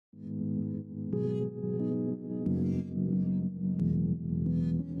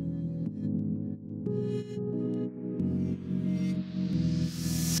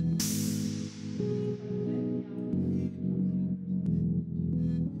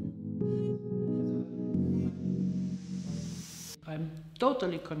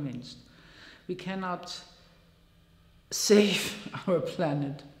totally convinced. We cannot save our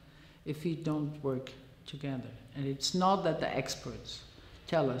planet if we don't work together. And it's not that the experts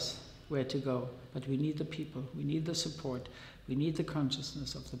tell us where to go, but we need the people, we need the support, we need the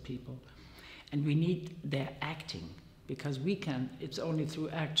consciousness of the people, and we need their acting, because we can, it's only through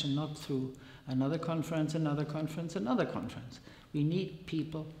action, not through another conference, another conference, another conference. We need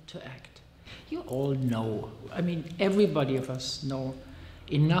people to act. You all know, I mean, everybody of us know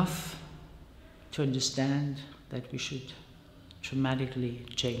enough to understand that we should dramatically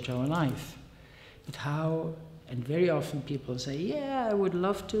change our life. But how? And very often people say, yeah, I would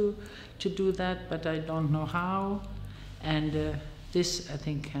love to do that, but I don't know how. And this, I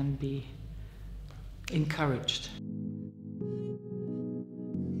think, can be encouraged.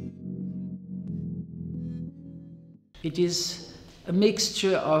 It is a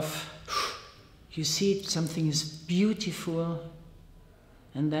mixture of, you see something is beautiful,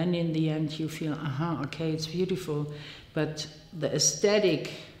 and then in the end you feel, okay, it's beautiful, but the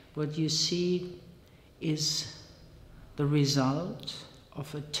aesthetic, what you see is the result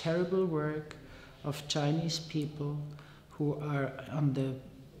of a terrible work of Chinese people who are on the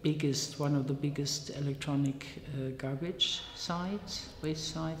biggest, one of the biggest electronic garbage sites,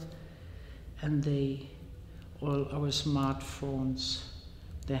 waste sites, and all our smartphones,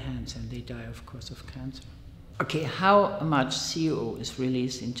 their hands, and they die, of course, of cancer. Okay, how much CO is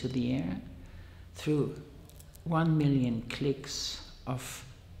released into the air? Through 1 million clicks of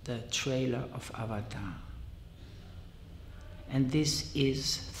the trailer of Avatar. And this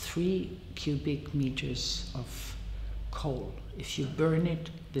is 3 cubic meters of coal. If you burn it,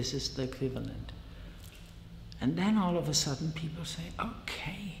 this is the equivalent. And then all of a sudden people say,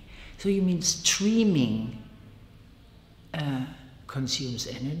 okay, so you mean streaming consumes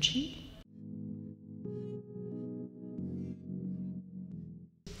energy?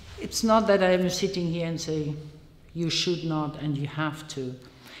 It's not that I'm sitting here and saying, you should not and you have to,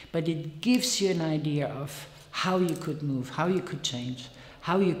 but it gives you an idea of how you could move, how you could change,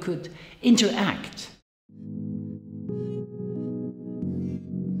 how you could interact.